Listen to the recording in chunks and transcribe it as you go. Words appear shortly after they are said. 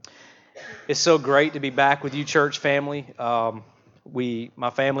It's so great to be back with you, church family. My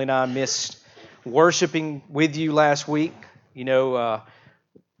family and I missed worshiping with you last week. You know,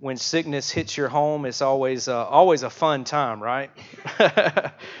 when sickness hits your home, it's always a fun time, right?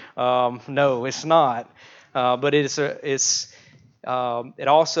 No, it's not. But it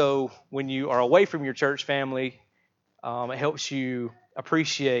also, when you are away from your church family, it helps you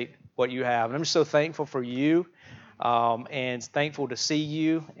appreciate what you have. And I'm just so thankful for you, and thankful to see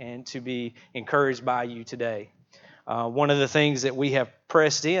you and to be encouraged by you today. One of the things that we have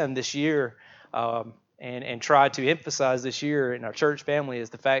pressed in this year, and tried to emphasize this year in our church family,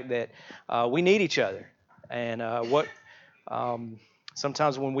 is the fact that we need each other. And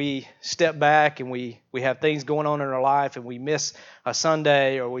sometimes when we step back and we have things going on in our life and we miss a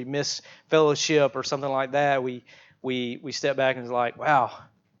Sunday or we miss fellowship or something like that, we step back and it's like, wow,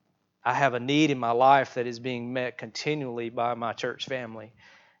 I have a need in my life that is being met continually by my church family.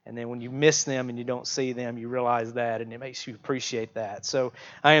 And then when you miss them and you don't see them, you realize that, and it makes you appreciate that. So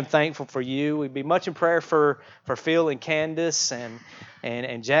I am thankful for you. We'd be much in prayer for Phil and Candace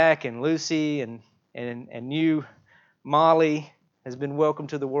and Jack and Lucy and you, Molly, has been welcomed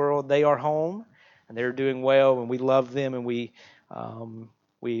to the world. They are home and they're doing well, and we love them, and we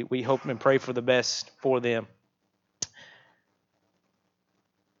hope and pray for the best for them.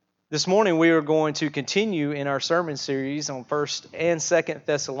 This morning we are going to continue in our sermon series on 1st and 2nd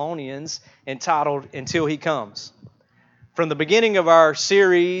Thessalonians, entitled Until He Comes. From the beginning of our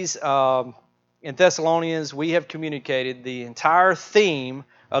series in Thessalonians, we have communicated the entire theme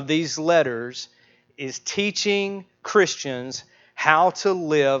of these letters is teaching Christians how to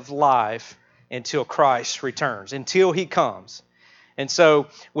live life until Christ returns, until He comes. And so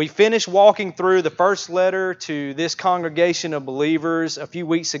we finished walking through the first letter to this congregation of believers a few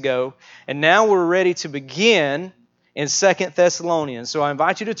weeks ago, and now we're ready to begin in 2 Thessalonians. So I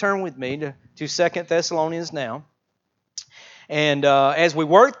invite you to turn with me to 2 Thessalonians now. And as we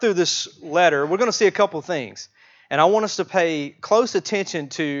work through this letter, we're going to see a couple of things. And I want us to pay close attention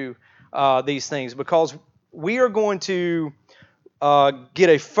to these things, because we are going to get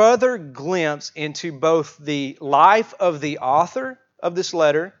a further glimpse into both the life of the author of this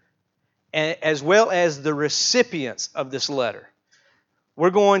letter, as well as the recipients of this letter.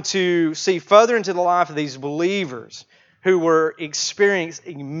 We're going to see further into the life of these believers who were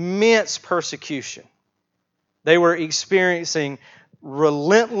experiencing immense persecution. They were experiencing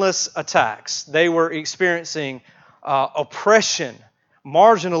relentless attacks. They were experiencing oppression,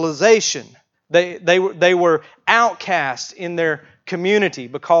 marginalization. They were outcast in their community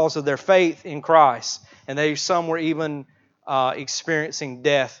because of their faith in Christ, and some were even experiencing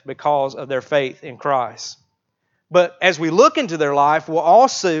death because of their faith in Christ. But as we look into their life, we'll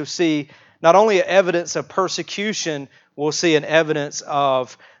also see not only evidence of persecution, we'll see an evidence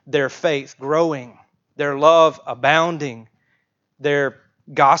of their faith growing, their love abounding, their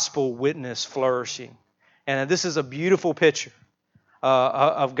gospel witness flourishing. And this is a beautiful picture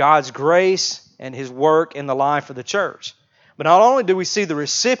of God's grace and His work in the life of the church. But not only do we see the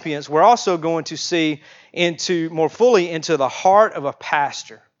recipients, we're also going to see more fully into the heart of a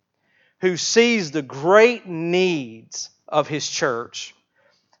pastor who sees the great needs of his church,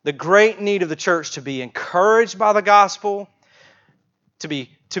 the great need of the church to be encouraged by the gospel,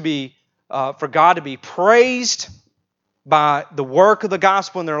 for God to be praised by the work of the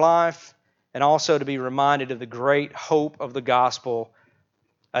gospel in their life, and also to be reminded of the great hope of the gospel,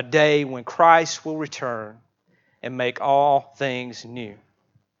 a day when Christ will return and make all things new.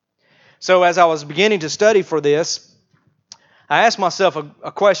 So as I was beginning to study for this, I asked myself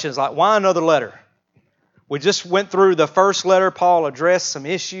a question like, why another letter? We just went through the first letter. Paul addressed some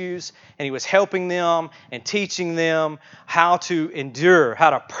issues, and he was helping them and teaching them how to endure, how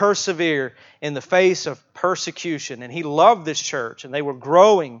to persevere in the face of persecution. And he loved this church, and they were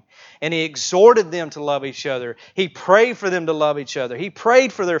growing, and he exhorted them to love each other. He prayed for them to love each other. He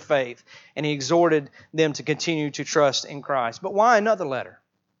prayed for their faith, and he exhorted them to continue to trust in Christ. But why another letter?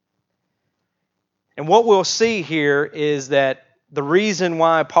 And what we'll see here is that the reason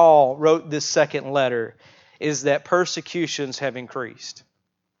why Paul wrote this second letter is that persecutions have increased.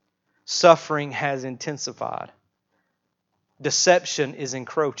 Suffering has intensified. Deception is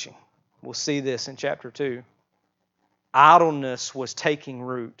encroaching. We'll see this in chapter 2. Idleness was taking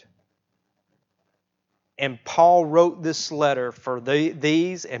root. And Paul wrote this letter for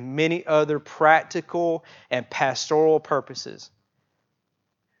these and many other practical and pastoral purposes.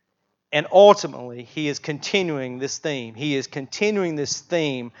 And ultimately, he is continuing this theme. He is continuing this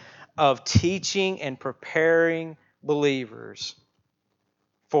theme of teaching and preparing believers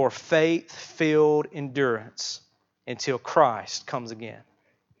for faith-filled endurance until Christ comes again.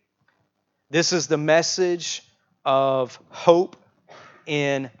 This is the message of hope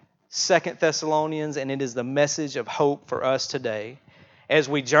in 2 Thessalonians, and it is the message of hope for us today. As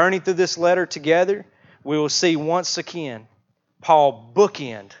we journey through this letter together, we will see once again Paul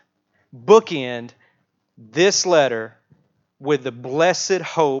bookend this letter with the blessed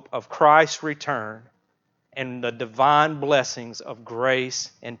hope of Christ's return and the divine blessings of grace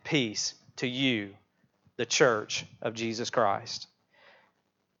and peace to you, the church of Jesus Christ.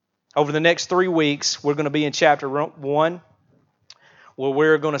 Over the next 3 weeks, we're going to be in chapter 1, where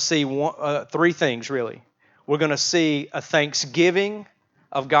we're going to see three things, really. We're going to see a thanksgiving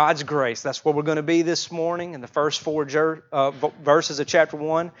of God's grace. That's where we're going to be this morning in the first 4 verses of chapter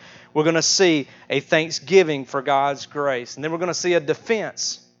 1. We're going to see a thanksgiving for God's grace. And then we're going to see a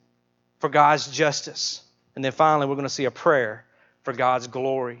defense for God's justice. And then finally, we're going to see a prayer for God's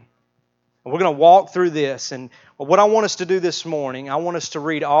glory. And we're going to walk through this. And what I want us to do this morning, I want us to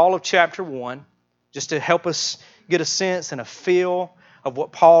read all of chapter 1 just to help us get a sense and a feel of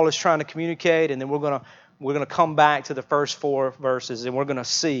what Paul is trying to communicate. And then we're going to come back to the first 4 verses, and we're going to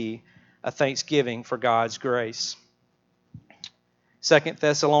see a thanksgiving for God's grace. 2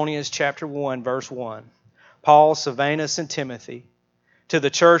 Thessalonians chapter 1, verse 1. Paul, Silvanus, and Timothy, to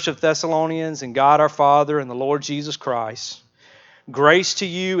the church of Thessalonians and God our Father and the Lord Jesus Christ, grace to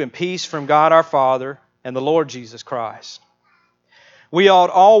you and peace from God our Father and the Lord Jesus Christ. We ought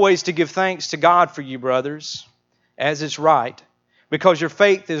always to give thanks to God for you, brothers, as is right, because your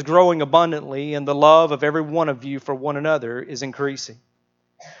faith is growing abundantly, and the love of every one of you for one another is increasing.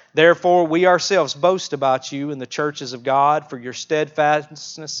 Therefore, we ourselves boast about you in the churches of God for your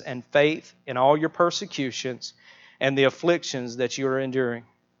steadfastness and faith in all your persecutions and the afflictions that you are enduring.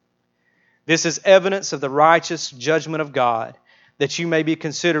 This is evidence of the righteous judgment of God, that you may be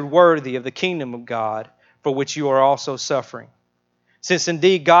considered worthy of the kingdom of God, for which you are also suffering. Since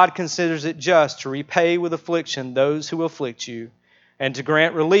indeed God considers it just to repay with affliction those who afflict you, and to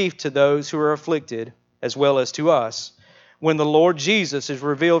grant relief to those who are afflicted, as well as to us, when the Lord Jesus is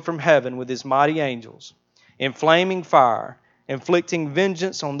revealed from heaven with his mighty angels, in flaming fire, inflicting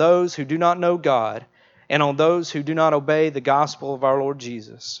vengeance on those who do not know God, and on those who do not obey the gospel of our Lord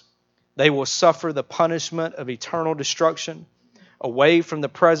Jesus. They will suffer the punishment of eternal destruction, away from the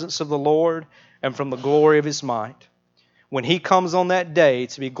presence of the Lord and from the glory of his might, when he comes on that day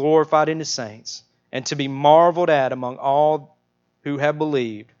to be glorified in his saints, and to be marveled at among all who have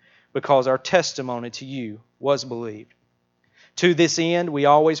believed, because our testimony to you was believed. To this end we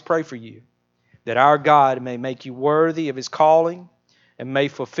always pray for you, that our God may make you worthy of his calling, and may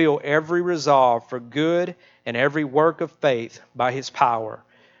fulfill every resolve for good and every work of faith by his power,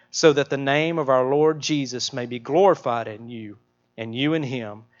 so that the name of our Lord Jesus may be glorified in you, and you in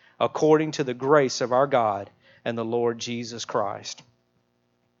him, according to the grace of our God and the Lord Jesus Christ.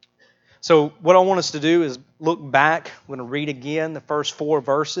 So what I want us to do is look back. We're going to read again the first 4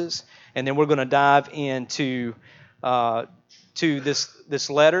 verses, and then we're going to dive into this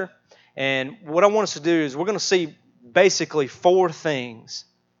letter. And what I want us to do is we're going to see basically 4 things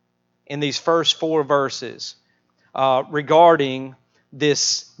in these first 4 verses regarding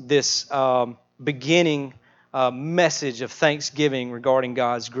this beginning message of thanksgiving regarding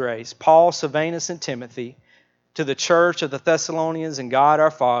God's grace. Paul, Silvanus, and Timothy, to the church of the Thessalonians and God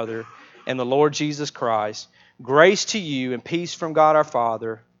our Father and the Lord Jesus Christ, grace to you and peace from God our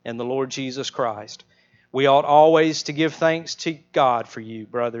Father and the Lord Jesus Christ. We ought always to give thanks to God for you,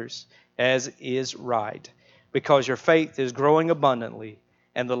 brothers, as is right, because your faith is growing abundantly,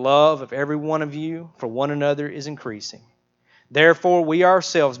 and the love of every one of you for one another is increasing. Therefore, we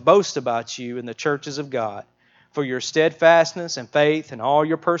ourselves boast about you in the churches of God, for your steadfastness and faith in all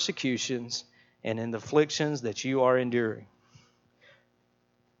your persecutions and in the afflictions that you are enduring.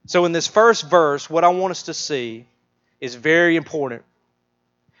 So in this first verse, what I want us to see is very important.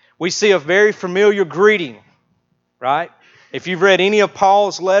 We see a very familiar greeting, right? If you've read any of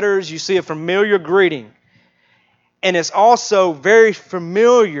Paul's letters, you see a familiar greeting. And it's also very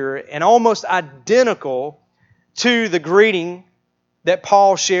familiar and almost identical to the greeting that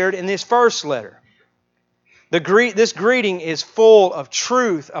Paul shared in his first letter. This greeting is full of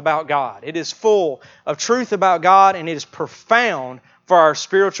truth about God. It is full of truth about God, and it is profound for our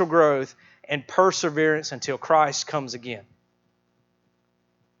spiritual growth and perseverance until Christ comes again.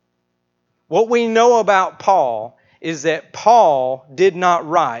 What we know about Paul is that Paul did not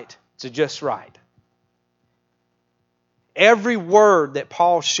write to just write. Every word that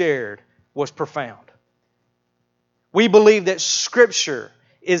Paul shared was profound. We believe that Scripture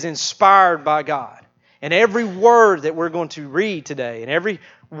is inspired by God. And every word that we're going to read today, and every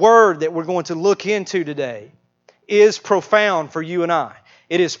word that we're going to look into today, is profound for you and I.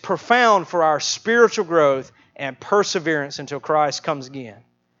 it is profound for our spiritual growth and perseverance until Christ comes again.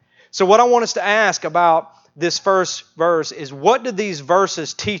 So what I want us to ask about this first verse is, what do these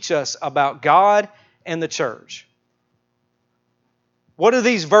verses teach us about God and the church? What do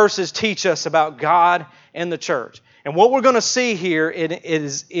these verses teach us about God and the church? And what we're going to see here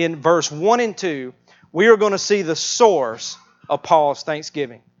is in verse 1 and 2, we are going to see the source of Paul's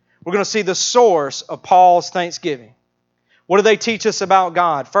thanksgiving. We're going to see the source of Paul's thanksgiving. What do they teach us about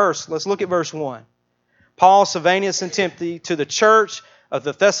God? First, let's look at verse 1. Paul, Silvanus, and Timothy, to the church of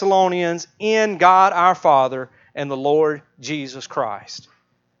the Thessalonians in God our Father and the Lord Jesus Christ.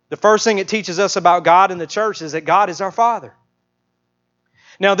 The first thing it teaches us about God and the church is that God is our Father.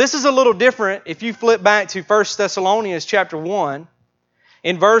 Now, this is a little different if you flip back to 1 Thessalonians chapter 1,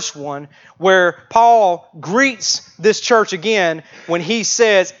 in verse 1, where Paul greets this church again when he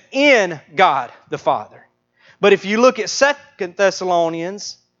says, in God the Father. But if you look at 2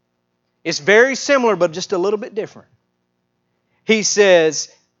 Thessalonians, it's very similar, but just a little bit different. He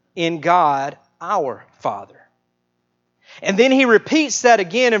says, in God our Father. And then he repeats that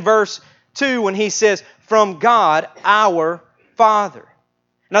again in verse 2 when he says, from God our Father.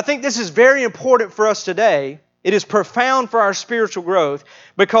 And I think this is very important for us today. It is profound for our spiritual growth,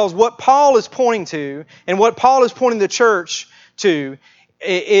 because what Paul is pointing to and what Paul is pointing the church to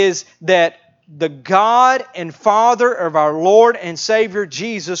is that the God and Father of our Lord and Savior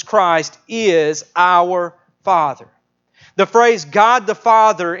Jesus Christ is our Father. The phrase God the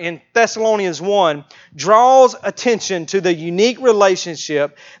Father in Thessalonians 1 draws attention to the unique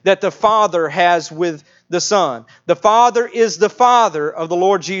relationship that the Father has with the Son. The Father is the Father of the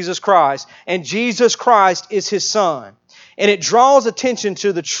Lord Jesus Christ, and Jesus Christ is His Son. And it draws attention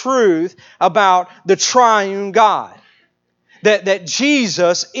to the truth about the triune God, that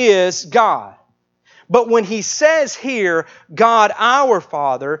Jesus is God. But when he says here, God our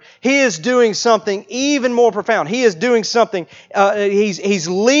Father, he is doing something even more profound. He is doing something, he's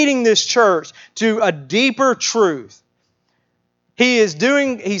leading this church to a deeper truth. He's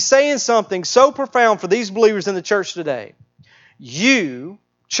saying something so profound for these believers in the church today. You,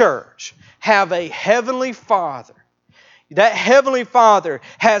 church, have a heavenly Father. That heavenly Father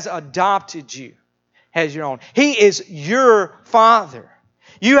has adopted you as your own. He is your Father.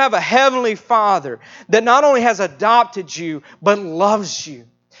 You have a heavenly Father that not only has adopted you, but loves you.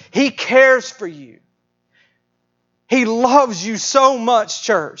 He cares for you. He loves you so much,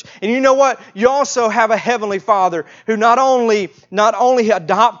 church. And you know what? You also have a heavenly Father who not only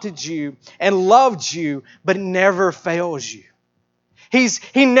adopted you and loved you, but never fails you.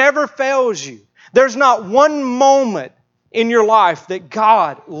 He never fails you. There's not one moment in your life that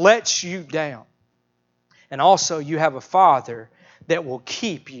God lets you down. And also you have a Father that will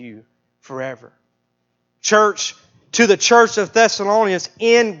keep you forever. Church, to the church of Thessalonians,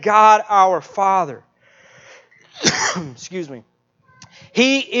 in God our Father. Excuse me.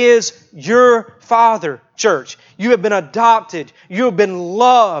 He is your Father, church. You have been adopted. You have been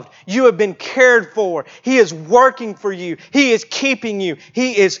loved. You have been cared for. He is working for you. He is keeping you.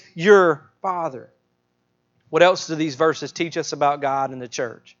 He is your Father. What else do these verses teach us about God and the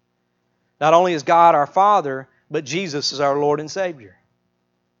church? Not only is God our Father, but Jesus is our Lord and Savior.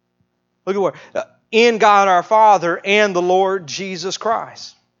 Look at where. In God our Father and the Lord Jesus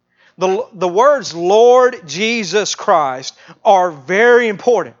Christ. The words Lord Jesus Christ are very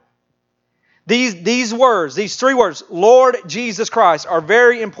important. These words, these three words, Lord Jesus Christ, are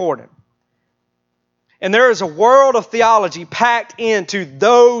very important. And there is a world of theology packed into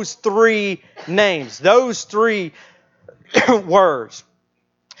those three names, those three words.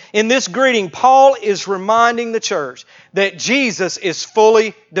 In this greeting, Paul is reminding the church that Jesus is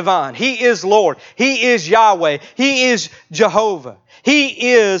fully divine. He is Lord. He is Yahweh. He is Jehovah.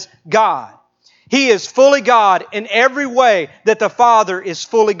 He is God. He is fully God in every way that the Father is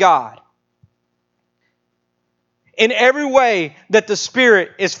fully God. In every way that the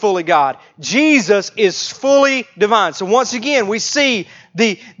Spirit is fully God. Jesus is fully divine. So once again, we see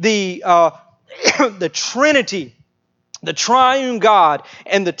the Trinity, the triune God,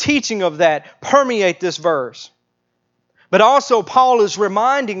 and the teaching of that permeate this verse. But also Paul is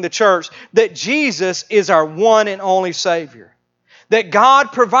reminding the church that Jesus is our one and only Savior. That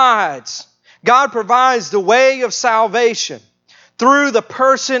God provides the way of salvation through the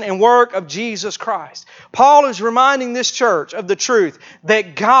person and work of Jesus Christ. Paul is reminding this church of the truth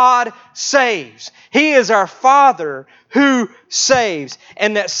that God saves. He is our Father who saves,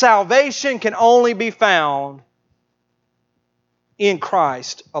 and that salvation can only be found in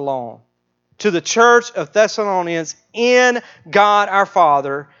Christ alone. To the church of Thessalonians, in God our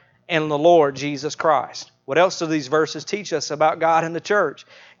Father and the Lord Jesus Christ. What else do these verses teach us about God and the church?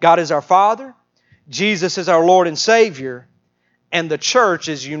 God is our Father, Jesus is our Lord and Savior, and the church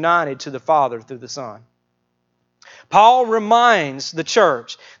is united to the Father through the Son. Paul reminds the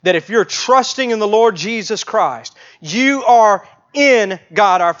church that if you're trusting in the Lord Jesus Christ, you are in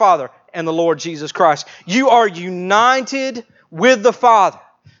God our Father and the Lord Jesus Christ. You are united with the Father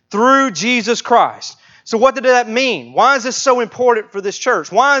through Jesus Christ. So what did that mean? Why is this so important for this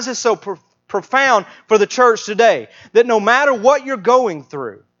church? Why is this so profound for the church today? That no matter what you're going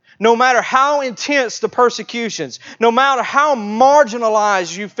through, no matter how intense the persecutions, no matter how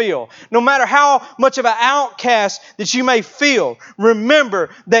marginalized you feel, no matter how much of an outcast that you may feel, remember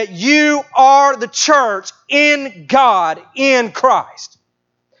that you are the church in God, in Christ.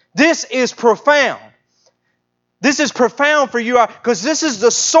 This is profound. This is profound for you because this is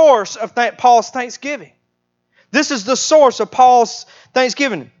the source of Paul's thanksgiving. This is the source of Paul's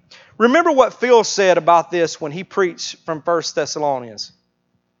thanksgiving. Remember what Phil said about this when he preached from 1 Thessalonians.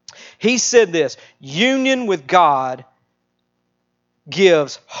 He said this, union with God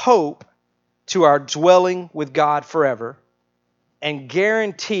gives hope to our dwelling with God forever and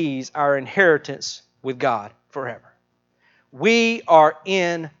guarantees our inheritance with God forever. We are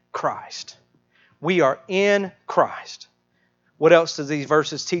in Christ. We are in Christ. What else do these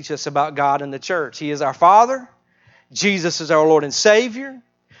verses teach us about God and the church? He is our Father. Jesus is our Lord and Savior.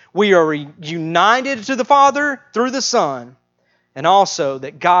 We are united to the Father through the Son. And also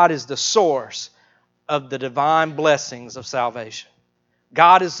that God is the source of the divine blessings of salvation.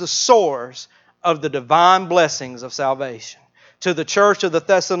 God is the source of the divine blessings of salvation. To the church of the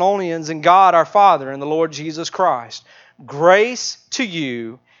Thessalonians and God our Father and the Lord Jesus Christ, grace to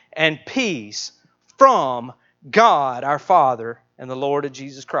you and peace from God our Father and the Lord of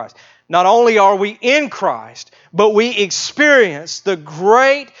Jesus Christ. Not only are we in Christ, but we experience the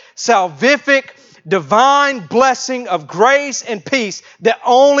great salvific divine blessing of grace and peace that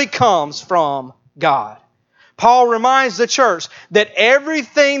only comes from God. Paul reminds the church that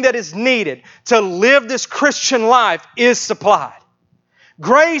everything that is needed to live this Christian life is supplied.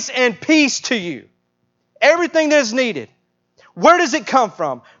 Grace and peace to you. Everything that is needed. Where does it come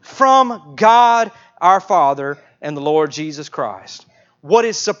from? From God our Father and the Lord Jesus Christ. What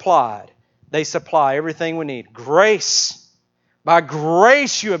is supplied? They supply everything we need. Grace. By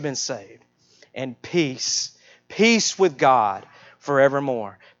grace you have been saved. And peace. Peace with God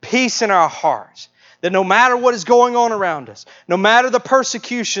forevermore. Peace in our hearts. That no matter what is going on around us, no matter the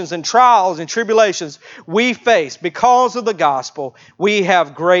persecutions and trials and tribulations we face because of the gospel, we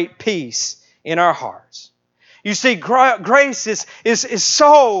have great peace in our hearts. You see, grace is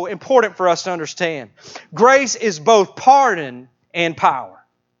so important for us to understand. Grace is both pardon and power.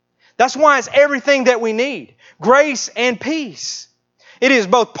 That's why it's everything that we need. Grace and peace. It is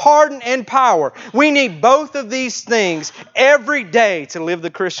both pardon and power. We need both of these things every day to live the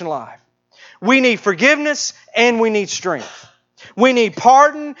Christian life. We need forgiveness and we need strength. We need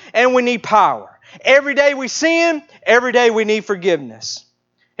pardon and we need power. Every day we sin, every day we need forgiveness.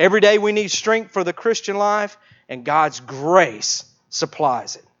 Every day we need strength for the Christian life, and God's grace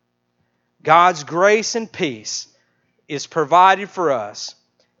supplies it. God's grace and peace is provided for us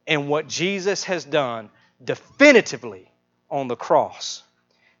in what Jesus has done definitively on the cross.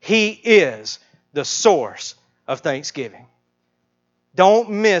 He is the source of thanksgiving. Don't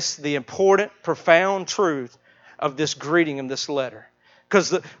miss the important, profound truth of this greeting and this letter.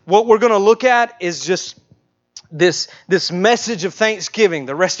 Because what we're going to look at is just this message of thanksgiving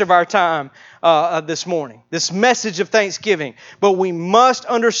the rest of our time this morning. This message of thanksgiving. But we must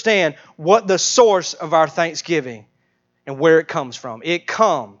understand what the source of our thanksgiving and where it comes from. It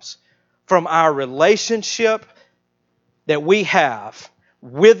comes from our relationship that we have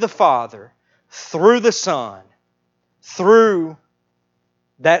with the Father through the Son, through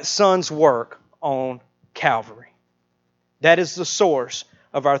that Son's work on Calvary. That is the source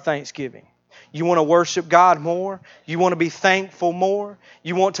of our thanksgiving. You want to worship God more? You want to be thankful more?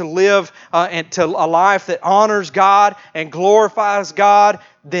 You want to live a life that honors God and glorifies God?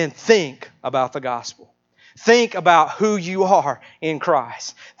 Then think about the gospel. Think about who you are in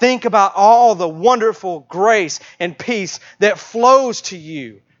Christ. Think about all the wonderful grace and peace that flows to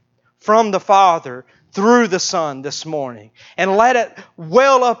you from the Father through the Son this morning. And let it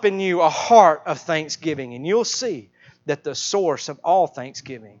well up in you a heart of thanksgiving. And you'll see that the source of all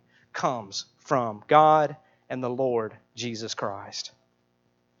thanksgiving comes from God and the Lord Jesus Christ.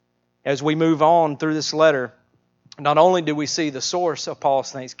 As we move on through this letter, not only do we see the source of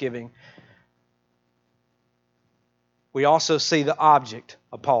Paul's thanksgiving, we also see the object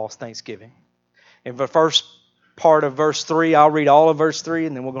of Paul's thanksgiving. In the first part of verse 3, I'll read all of verse 3,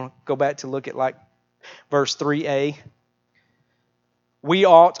 and then we're going to go back to look at like Verse 3a. We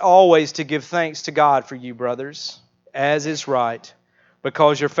ought always to give thanks to God for you, brothers, as is right,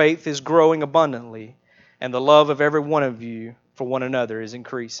 because your faith is growing abundantly, and the love of every one of you for one another is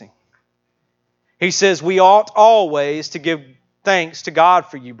increasing. He says we ought always to give thanks to God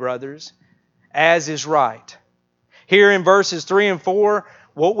for you, brothers, as is right. Here in verses 3 and 4,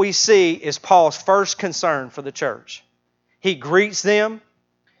 what we see is Paul's first concern for the church. He greets them.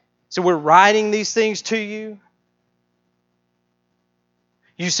 So we're writing these things to you.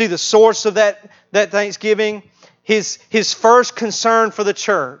 You see the source of that thanksgiving. His first concern for the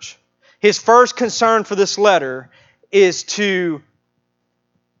church, his first concern for this letter is to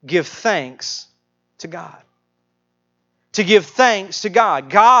give thanks to God. To give thanks to God.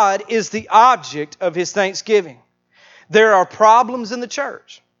 God is the object of his thanksgiving. There are problems in the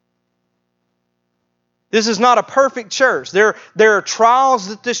church. This is not a perfect church. There are trials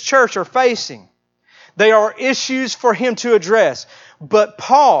that this church are facing. They are issues for him to address. But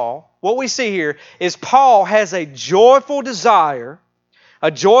Paul, what we see here is Paul has a joyful desire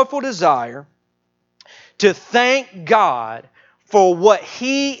to thank God for what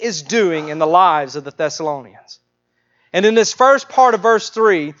he is doing in the lives of the Thessalonians. And in this first part of verse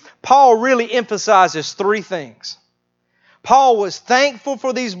 3, Paul really emphasizes three things. Paul was thankful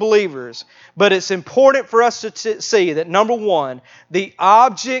for these believers, but it's important for us to see that, number one, the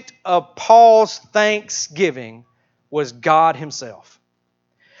object of Paul's thanksgiving was God Himself.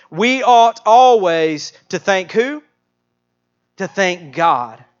 We ought always to thank who? To thank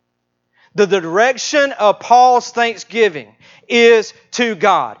God. The direction of Paul's thanksgiving is to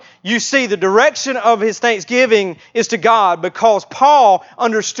God. You see, the direction of his thanksgiving is to God because Paul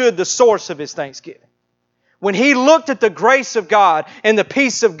understood the source of his thanksgiving. When he looked at the grace of God and the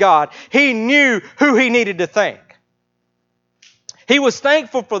peace of God, he knew who he needed to thank. He was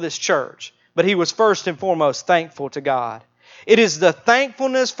thankful for this church, but he was first and foremost thankful to God. It is the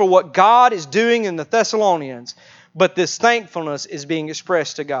thankfulness for what God is doing in the Thessalonians, but this thankfulness is being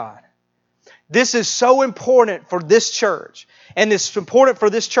expressed to God. This is so important for this church, and it's important for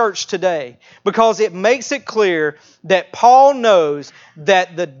this church today because it makes it clear that Paul knows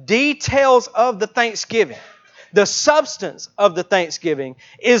that the details of the thanksgiving, the substance of the thanksgiving,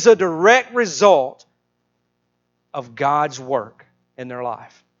 is a direct result of God's work in their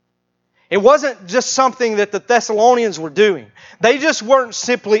life. It wasn't just something that the Thessalonians were doing. They just weren't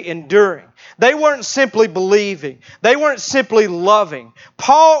simply enduring. They weren't simply believing. They weren't simply loving.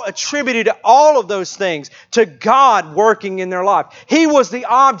 Paul attributed all of those things to God working in their life. He was the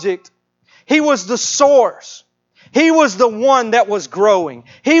object. He was the source. He was the one that was growing.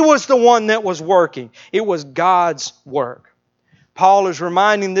 He was the one that was working. It was God's work. Paul is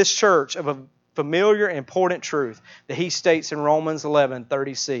reminding this church of a familiar, important truth that he states in Romans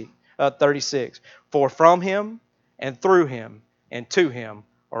 11:36. For from Him and through Him and to Him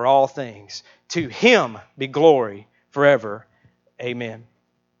are all things. To Him be glory forever. Amen.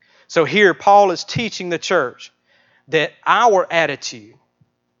 So here Paul is teaching the church that our attitude,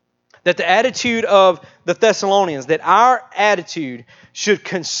 that the attitude of the Thessalonians, that our attitude should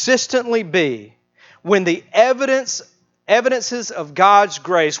consistently be when the evidences of God's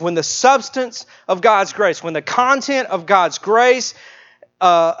grace, when the substance of God's grace, when the content of God's grace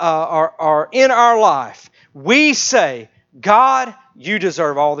are in our life, we say, God, You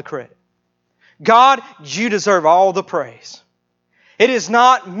deserve all the credit. God, You deserve all the praise. It is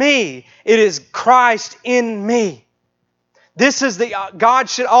not me. It is Christ in me. God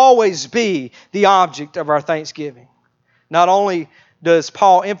should always be the object of our thanksgiving. Not only does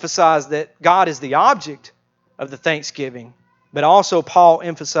Paul emphasize that God is the object of the thanksgiving, but also Paul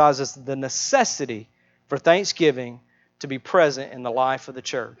emphasizes the necessity for thanksgiving to be present in the life of the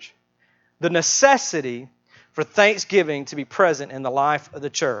church. The necessity for thanksgiving to be present in the life of the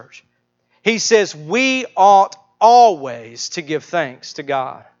church. He says we ought always to give thanks to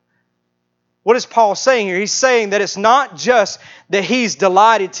God. What is Paul saying here? He's saying that it's not just that he's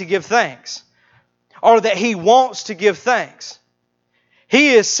delighted to give thanks or that he wants to give thanks.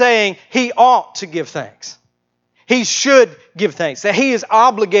 He is saying he ought to give thanks. He should give thanks, that he is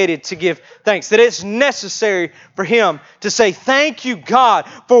obligated to give thanks, that it's necessary for him to say, thank you, God,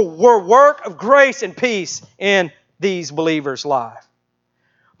 for your work of grace and peace in these believers' life.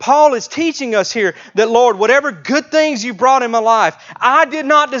 Paul is teaching us here that, Lord, whatever good things You brought in my life, I did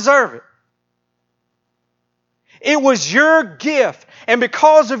not deserve it. It was Your gift, and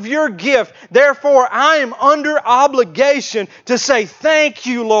because of Your gift, therefore, I am under obligation to say, thank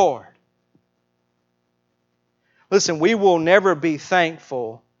You, Lord. Listen, we will never be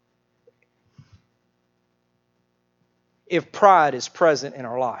thankful if pride is present in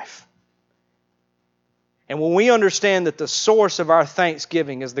our life. And when we understand that the source of our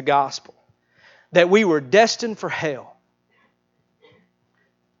thanksgiving is the gospel, that we were destined for hell,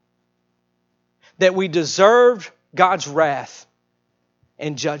 that we deserved God's wrath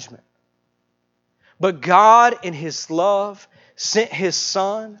and judgment, but God in His love sent His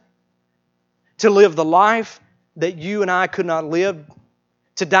Son to live the life that you and I could not live,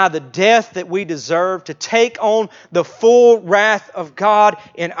 to die the death that we deserve, to take on the full wrath of God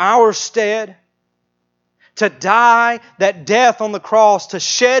in our stead, to die that death on the cross, to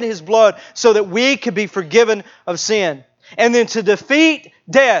shed His blood so that we could be forgiven of sin, and then to defeat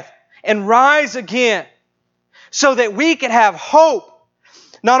death and rise again so that we could have hope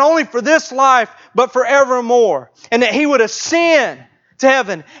not only for this life but forevermore, and that He would ascend to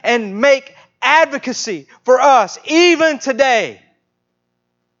heaven and make advocacy for us even today.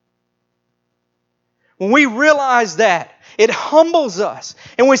 When we realize that, it humbles us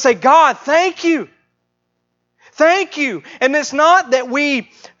and we say, God, thank you. Thank you. And it's not that we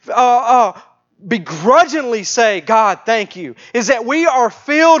begrudgingly say, God, thank you. Is that we are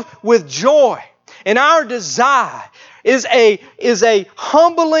filled with joy. And our desire is a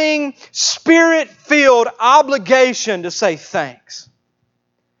humbling, Spirit-filled obligation to say thanks.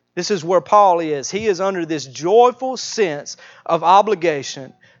 This is where Paul is. He is under this joyful sense of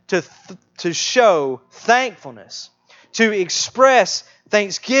obligation to show thankfulness, to express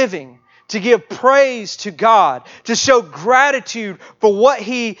thanksgiving, to give praise to God, to show gratitude for what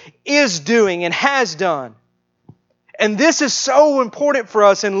He is doing and has done. And this is so important for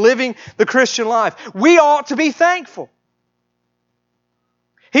us in living the Christian life. We ought to be thankful.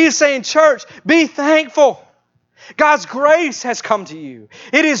 He is saying, church, be thankful. God's grace has come to you.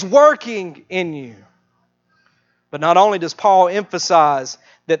 It is working in you. But not only does Paul emphasize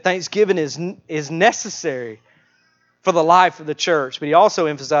that thanksgiving is necessary for the life of the church, but he also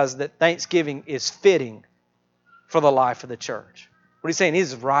emphasizes that thanksgiving is fitting for the life of the church. What he's saying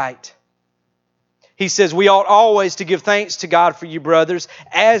is right. He says we ought always to give thanks to God for you, brothers,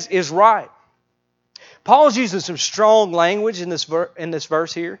 as is right. Paul's using some strong language in this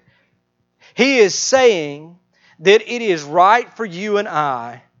verse here. He is saying that it is right for you and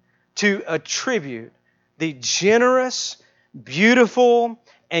I to attribute the generous, beautiful,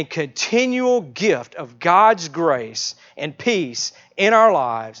 and continual gift of God's grace and peace in our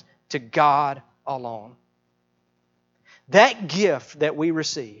lives to God alone. That gift that we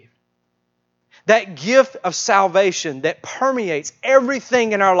receive, that gift of salvation that permeates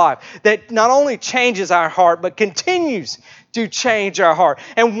everything in our life, that not only changes our heart, but continues to change our heart,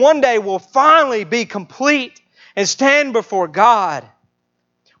 and one day will finally be complete and stand before God.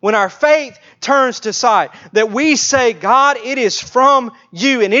 When our faith turns to sight, that we say, God, it is from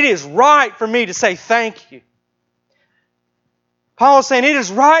you, and it is right for me to say thank you. Paul is saying, it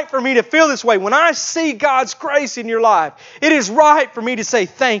is right for me to feel this way. When I see God's grace in your life, it is right for me to say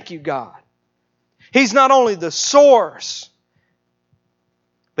thank you, God. He's not only the source,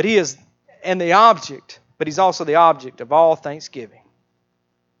 but He is the object, but He's also the object of all thanksgiving.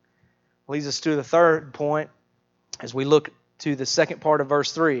 Leads us to the third point as we look to the second part of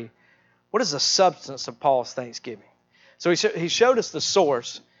verse 3. What is the substance of Paul's thanksgiving? So he showed us the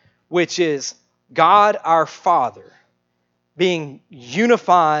source, which is God our Father, being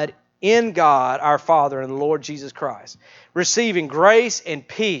unified in God our Father and the Lord Jesus Christ, receiving grace and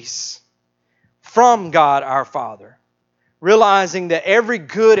peace from God our Father, realizing that every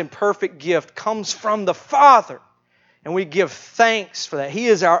good and perfect gift comes from the Father, and we give thanks for that. He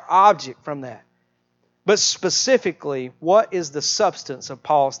is our object from that. But specifically, what is the substance of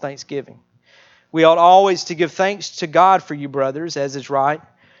Paul's thanksgiving? We ought always to give thanks to God for you, brothers, as is right,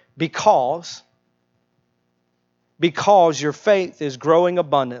 because your faith is growing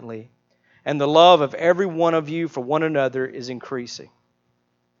abundantly, and the love of every one of you for one another is increasing.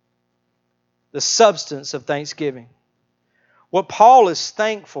 The substance of thanksgiving. What Paul is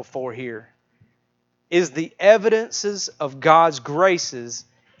thankful for here is the evidences of God's graces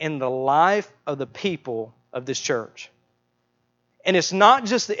in the life of the people of this church. And it's not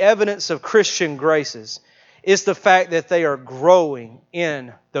just the evidence of Christian graces. It's the fact that they are growing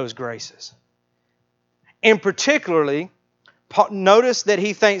in those graces. And particularly, notice that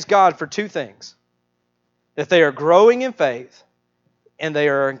he thanks God for two things. That they are growing in faith and they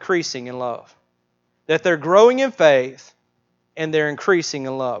are increasing in love. That they're growing in faith and they're increasing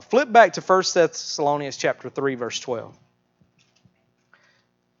in love. Flip back to 1 Thessalonians chapter 3, verse 12.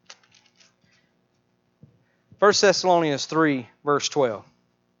 1 Thessalonians 3, verse 12.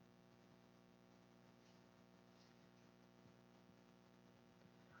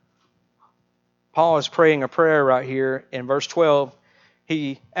 Paul is praying a prayer right here. In verse 12,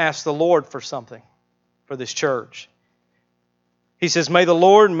 he asks the Lord for something for this church. He says, "May the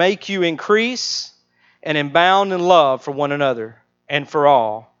Lord make you increase and abound in love for one another and for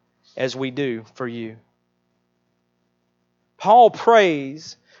all, as we do for you." Paul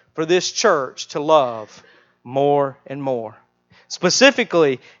prays for this church to love more and more.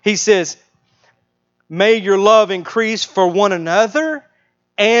 Specifically, he says, "May your love increase for one another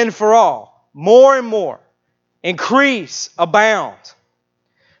and for all." More and more. Increase, abound.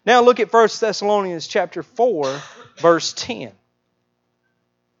 Now look at 1 Thessalonians chapter 4, verse 10.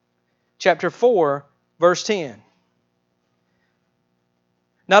 Chapter 4, verse 10.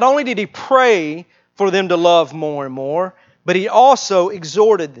 Not only did he pray for them to love more and more, but he also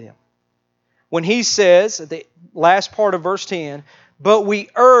exhorted them. When he says, at the last part of verse 10, "But we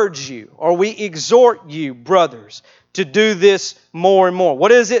urge you," or we exhort you, brothers, to do this more and more.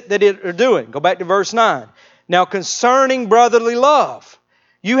 What is it that they're doing? Go back to verse 9. "Now concerning brotherly love,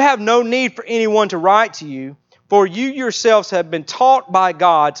 you have no need for anyone to write to you, for you yourselves have been taught by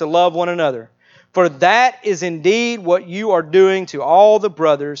God to love one another. For that is indeed what you are doing to all the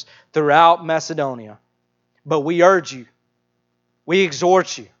brothers throughout Macedonia. But we urge you, we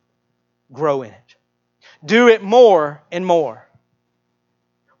exhort you, grow in it. Do it more and more."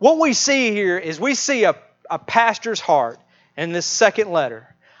 What we see here is we see a pastor's heart in this second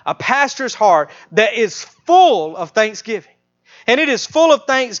letter. A pastor's heart that is full of thanksgiving. And it is full of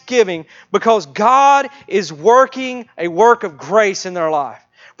thanksgiving because God is working a work of grace in their life.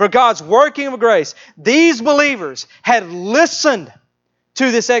 For God's working of grace, these believers had listened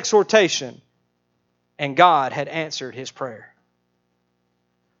to this exhortation and God had answered his prayer.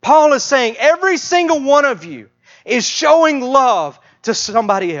 Paul is saying every single one of you is showing love to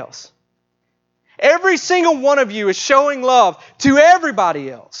somebody else. Every single one of you is showing love to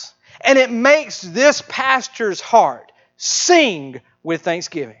everybody else. And it makes this pastor's heart sing with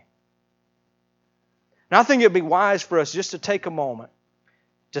thanksgiving. And I think it would be wise for us just to take a moment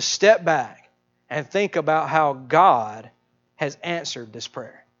to step back and think about how God has answered this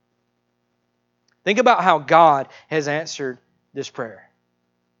prayer. Think about how God has answered this prayer.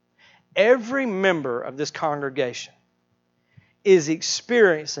 Every member of this congregation is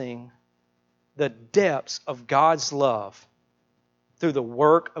experiencing the depths of God's love through the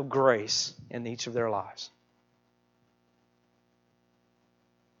work of grace in each of their lives.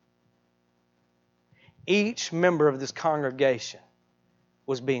 Each member of this congregation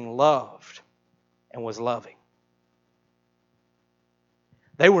was being loved and was loving.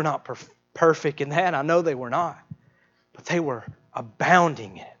 They were not perfect in that. I know they were not. But they were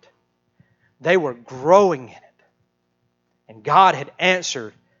abounding in it. They were growing in it. And God had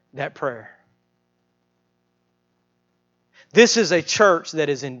answered that prayer. This is a church that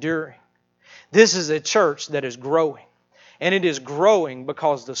is enduring. This is a church that is growing. And it is growing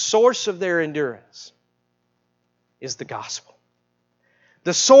because the source of their endurance is the gospel.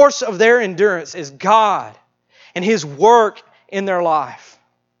 The source of their endurance is God and His work in their life.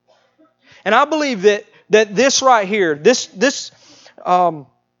 And I believe that this right here, this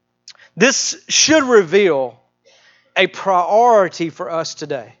should reveal a priority for us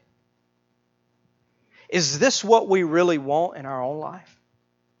today. Is this what we really want in our own life?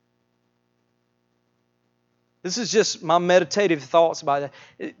 This is just my meditative thoughts about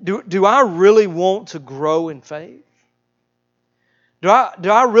that. Do I really want to grow in faith? Do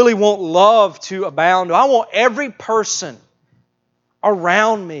I really want love to abound? Do I want every person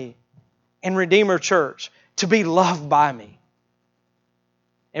around me in Redeemer Church to be loved by me?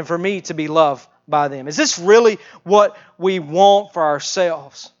 And for me to be loved by them? Is this really what we want for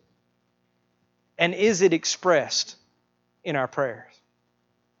ourselves? And is it expressed in our prayers?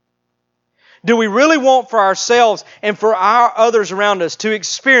 Do we really want for ourselves and for our others around us to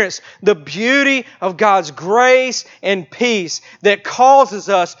experience the beauty of God's grace and peace that causes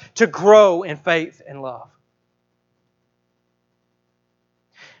us to grow in faith and love?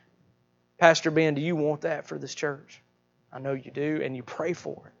 Pastor Ben, do you want that for this church? I know you do, and you pray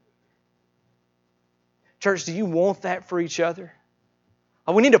for it. Church, do you want that for each other?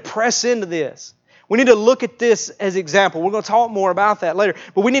 We need to press into this. We need to look at this as example. We're going to talk more about that later.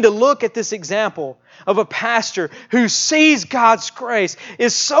 But we need to look at this example of a pastor who sees God's grace,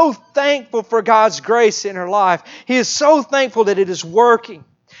 is so thankful for God's grace in her life. He is so thankful that it is working.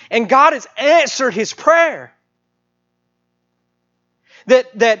 And God has answered his prayer.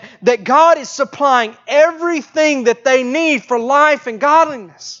 That God is supplying everything that they need for life and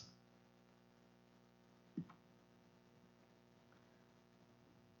godliness.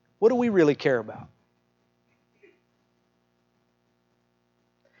 What do we really care about?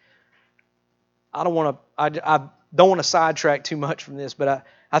 I don't want to sidetrack too much from this, but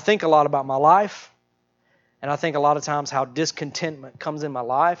I think a lot about my life. And I think a lot of times how discontentment comes in my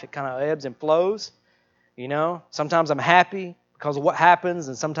life, it kind of ebbs and flows. Sometimes I'm happy because of what happens,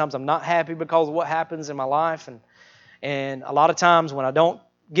 and sometimes I'm not happy because of what happens in my life. And a lot of times when I don't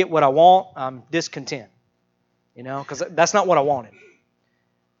get what I want, I'm discontent, because that's not what I wanted.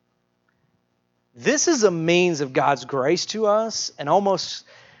 This is a means of God's grace to us, and almost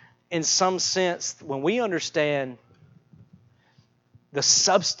in some sense, when we understand the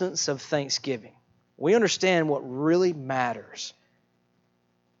substance of thanksgiving, we understand what really matters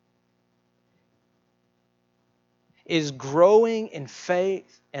is growing in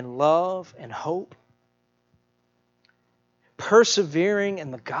faith and love and hope, persevering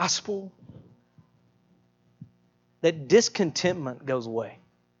in the gospel, that discontentment goes away.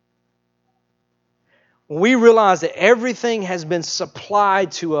 When we realize that everything has been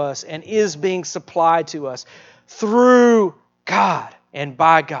supplied to us and is being supplied to us through God and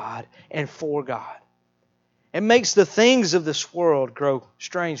by God and for God, it makes the things of this world grow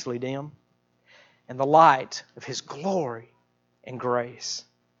strangely dim, and the light of His glory and grace.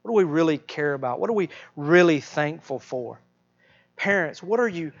 What do we really care about? What are we really thankful for? Parents, are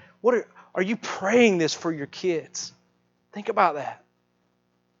you praying this for your kids? Think about that.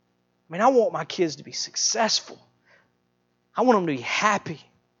 I want my kids to be successful. I want them to be happy.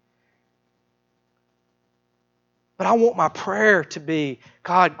 But I want my prayer to be,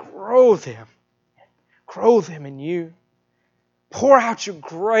 God, grow them. Grow them in You. Pour out Your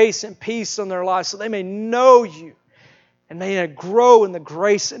grace and peace on their lives so they may know You and may grow in the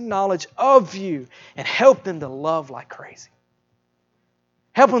grace and knowledge of You, and help them to love like crazy.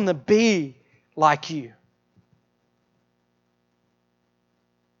 Help them to be like You.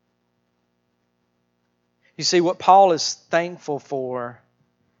 You see, what Paul is thankful for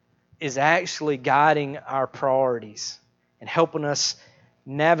is actually guiding our priorities and helping us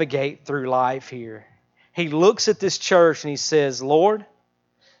navigate through life here. He looks at this church and he says, Lord,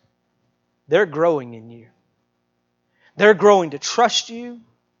 they're growing in You. They're growing to trust You.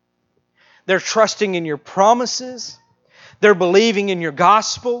 They're trusting in Your promises. They're believing in Your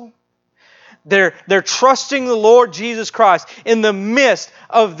gospel. They're trusting the Lord Jesus Christ in the midst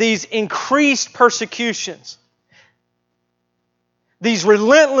of these increased persecutions, these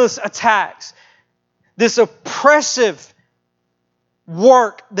relentless attacks, this oppressive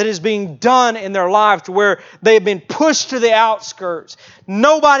work that is being done in their life to where they've been pushed to the outskirts.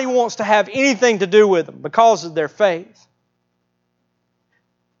 Nobody wants to have anything to do with them because of their faith.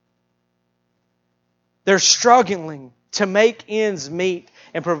 They're struggling to make ends meet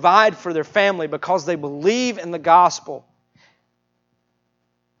and provide for their family because they believe in the gospel.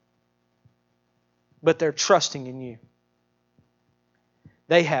 But they're trusting in You.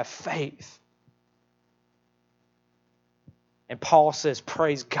 They have faith. And Paul says,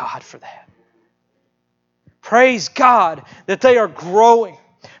 praise God for that. Praise God that they are growing.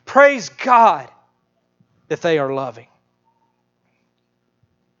 Praise God that they are loving.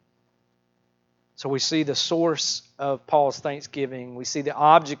 So we see the source of Paul's thanksgiving. We see the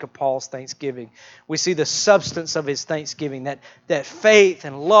object of Paul's thanksgiving. We see the substance of his thanksgiving, that faith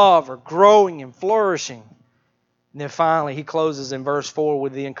and love are growing and flourishing. And then finally, he closes in verse 4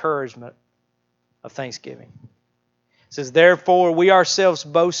 with the encouragement of thanksgiving. It says, therefore, we ourselves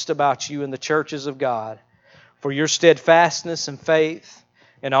boast about you in the churches of God for your steadfastness and faith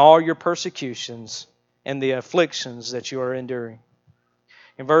in all your persecutions and the afflictions that you are enduring.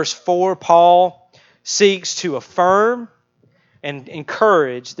 In verse 4, Paul seeks to affirm and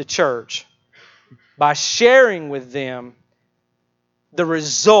encourage the church by sharing with them the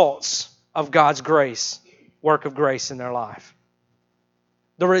results of God's grace, work of grace in their life.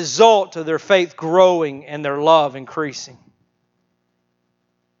 The result of their faith growing and their love increasing.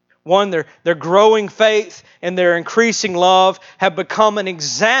 One, their growing faith and their increasing love have become an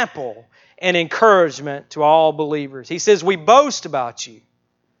example and encouragement to all believers. He says, we boast about you.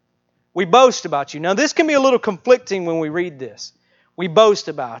 We boast about you. Now, this can be a little conflicting when we read this. We boast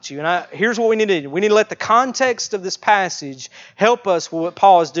about you. And here's what we need to do. We need to let the context of this passage help us with what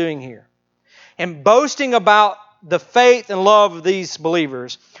Paul is doing here. And boasting about the faith and love of these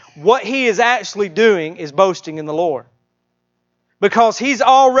believers, what he is actually doing is boasting in the Lord. Because he's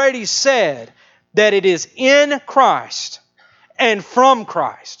already said that it is in Christ and from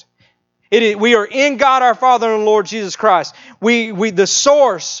Christ. We are in God our Father and Lord Jesus Christ. The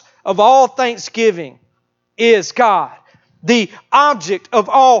source of all thanksgiving is God. The object of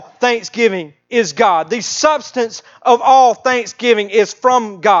all thanksgiving is God. The substance of all thanksgiving is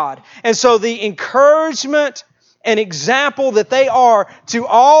from God. And so the encouragement and example that they are to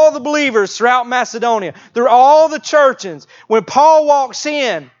all the believers throughout Macedonia, through all the churches, when Paul walks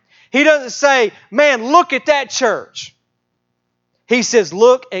in, He doesn't say, man, look at that church. He says,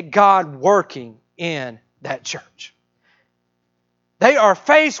 look at God working in that church. They are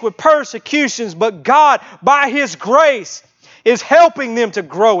faced with persecutions, but God, by His grace, is helping them to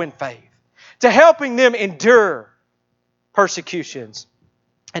grow in faith, to helping them endure persecutions,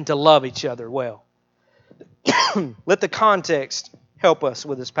 and to love each other well. Let the context help us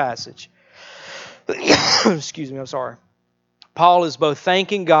with this passage. Excuse me, I'm sorry. Paul is both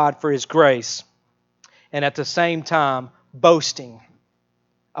thanking God for His grace and at the same time boasting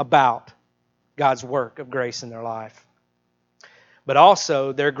about God's work of grace in their life. But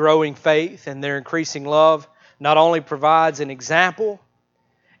also their growing faith and their increasing love not only provides an example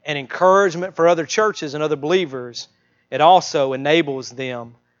and encouragement for other churches and other believers, it also enables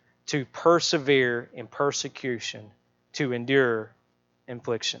them to persevere in persecution, to endure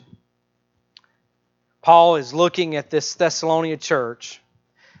affliction. Paul is looking at this Thessalonian church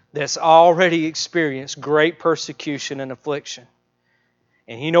that's already experienced great persecution and affliction.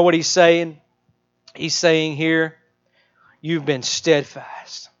 And you know what he's saying? He's saying here, you've been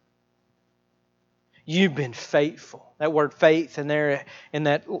steadfast. You've been faithful. That word faith in there in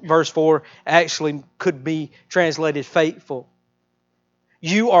that verse 4 actually could be translated faithful.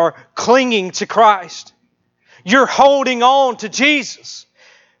 You are clinging to Christ. You're holding on to Jesus.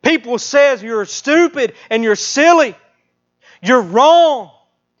 People say you're stupid and you're silly. You're wrong.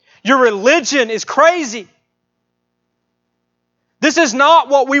 Your religion is crazy. This is not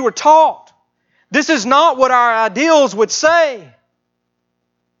what we were taught. This is not what our ideals would say.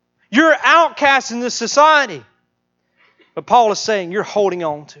 You're outcast in this society. But Paul is saying you're holding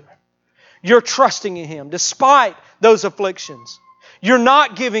on to it. You're trusting in Him despite those afflictions. You're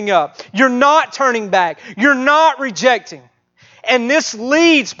not giving up. You're not turning back. You're not rejecting. And this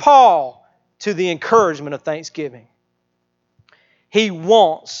leads Paul to the encouragement of thanksgiving. He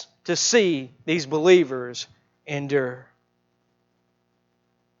wants to see these believers endure.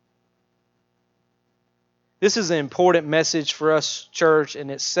 This is an important message for us, church, and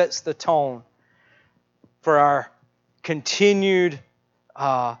it sets the tone for our continued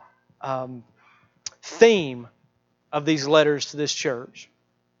theme of these letters to this church,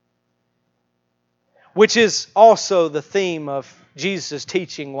 which is also the theme of Jesus'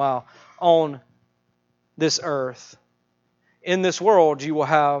 teaching while on this earth. In this world, you will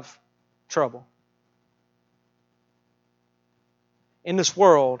have trouble. In this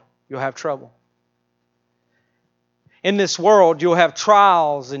world, you'll have trouble. In this world, you'll have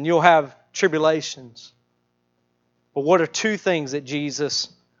trials and you'll have tribulations. But what are two things that Jesus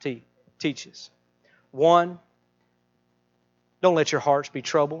teaches? One, don't let your hearts be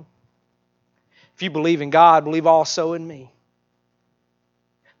troubled. If you believe in God, believe also in me.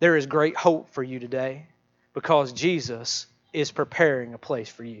 There is great hope for you today because Jesus is preparing a place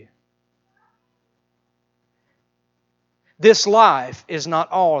for you. This life is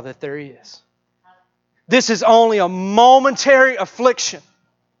not all that there is. This is only a momentary affliction.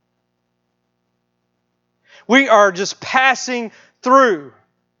 We are just passing through.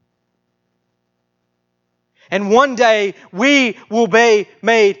 And one day we will be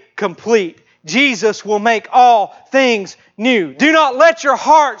made complete. Jesus will make all things new. Do not let your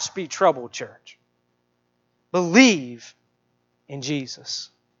hearts be troubled, church. Believe in Jesus.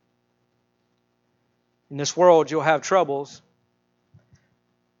 In this world you'll have troubles.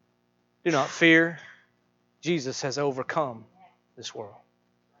 Do not fear. Jesus has overcome this world.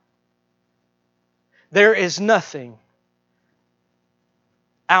 There is nothing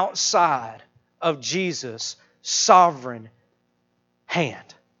outside of Jesus' sovereign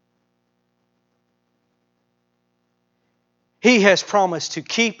hand. He has promised to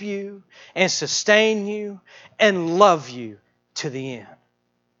keep you and sustain you and love you to the end.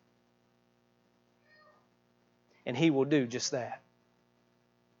 And He will do just that.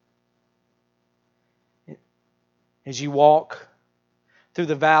 As you walk through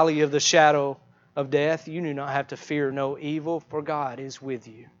the valley of the shadow of death, you do not have to fear no evil, for God is with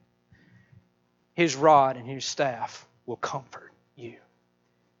you. His rod and His staff will comfort you.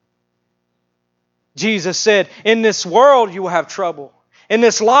 Jesus said, in this world you will have trouble. In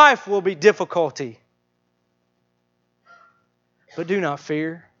this life will be difficulty. But do not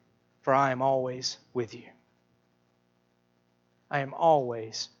fear, for I am always with you. I am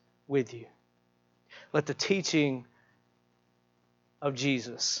always with you. Let the teaching of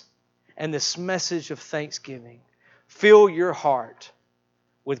Jesus and this message of thanksgiving fill your heart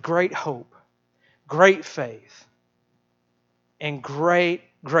with great hope, great faith, and great,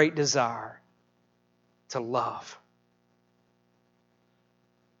 great desire to love.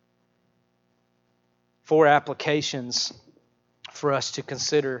 4 applications for us to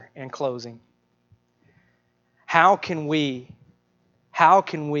consider in closing. How can we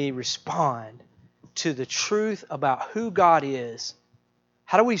respond to the truth about who God is?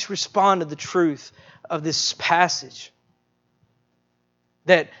 How do we respond to the truth of this passage?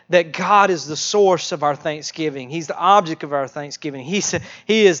 That God is the source of our thanksgiving. He's the object of our thanksgiving. He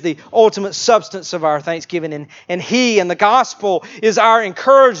is the ultimate substance of our thanksgiving. And He and the gospel is our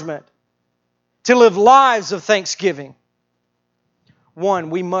encouragement to live lives of thanksgiving. One,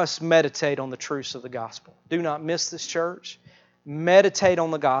 we must meditate on the truths of the gospel. Do not miss this, church. Meditate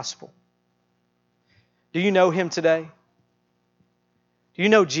on the gospel. Do you know Him today? Do you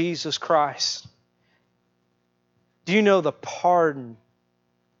know Jesus Christ? Do you know the pardon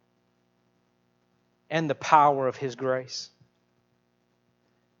and the power of His grace?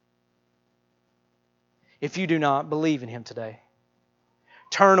 If you do not, believe in Him today.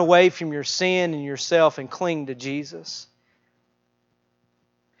 Turn away from your sin and yourself and cling to Jesus.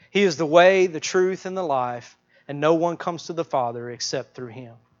 He is the way, the truth, and the life, and no one comes to the Father except through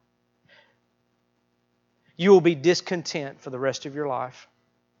Him. You will be discontent for the rest of your life.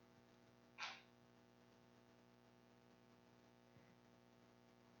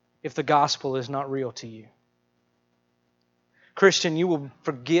 If the gospel is not real to you. Christian, you will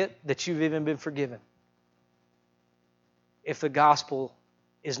forget that you've even been forgiven if the gospel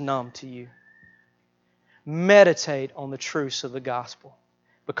is numb to you. Meditate on the truths of the gospel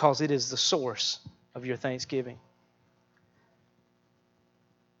because it is the source of your thanksgiving.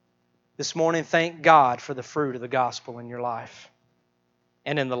 This morning, thank God for the fruit of the gospel in your life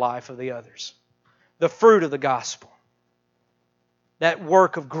and in the life of the others. The fruit of the gospel. That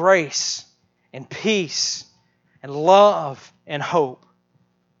work of grace and peace and love and hope.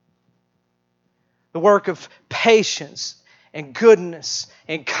 The work of patience and goodness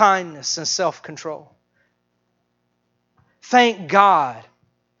and kindness and self-control. Thank God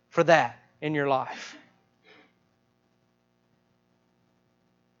for that in your life.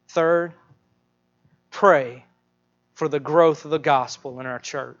 Third, pray for the growth of the gospel in our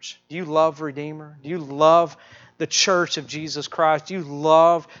church. Do you love Redeemer? Do you love the church of Jesus Christ? Do you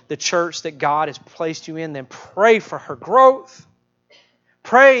love the church that God has placed you in? Then pray for her growth.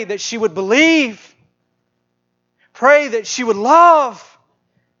 Pray that she would believe. Pray that she would love.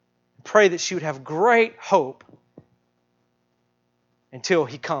 Pray that she would have great hope until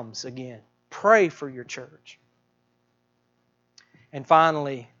He comes again. Pray for your church. And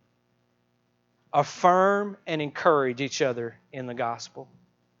finally, affirm and encourage each other in the gospel.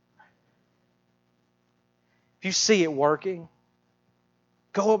 If you see it working,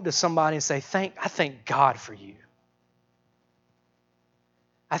 go up to somebody and say, I thank God for you.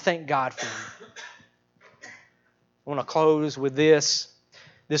 I thank God for you. I want to close with this.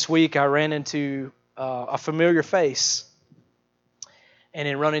 This week I ran into a familiar face. And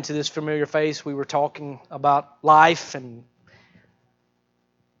in running into this familiar face, we were talking about life, and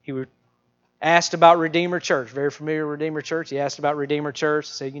he were asked about Redeemer Church, very familiar Redeemer Church. He asked about Redeemer Church.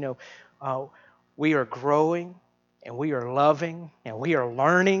 He said, we are growing, and we are loving, and we are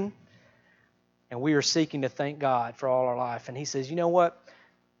learning, and we are seeking to thank God for all our life. And he says, you know what?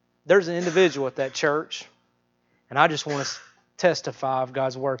 There's an individual at that church, and I just want to testify of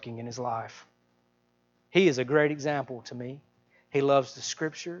God's working in his life. He is a great example to me. He loves the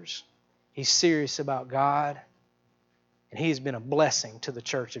Scriptures. He's serious about God. And he has been a blessing to the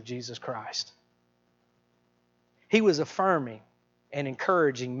church of Jesus Christ. He was affirming and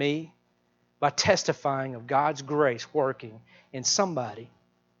encouraging me by testifying of God's grace working in somebody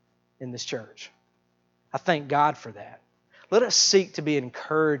in this church. I thank God for that. Let us seek to be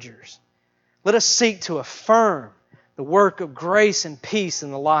encouragers. Let us seek to affirm the work of grace and peace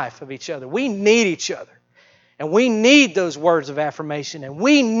in the life of each other. We need each other. And we need those words of affirmation. And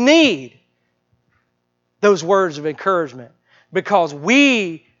we need those words of encouragement because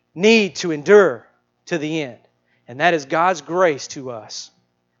we need to endure to the end. And that is God's grace to us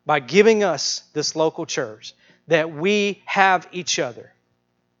by giving us this local church, that we have each other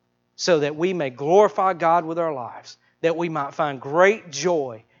so that we may glorify God with our lives, that we might find great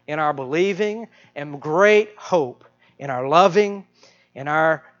joy in our believing and great hope in our loving, in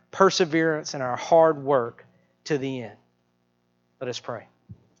our perseverance, and our hard work to the end. Let us pray.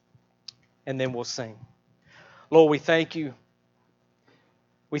 And then we'll sing. Lord, we thank you.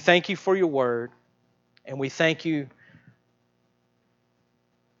 We thank you for your word. And we thank you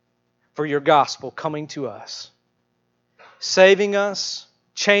for your gospel coming to us, saving us,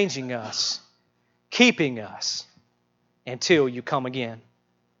 changing us, keeping us until you come again.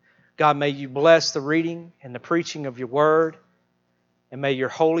 God, may you bless the reading and the preaching of your word, and may your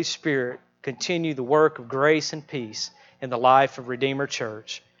Holy Spirit continue the work of grace and peace in the life of Redeemer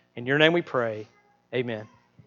Church. In your name we pray. Amen.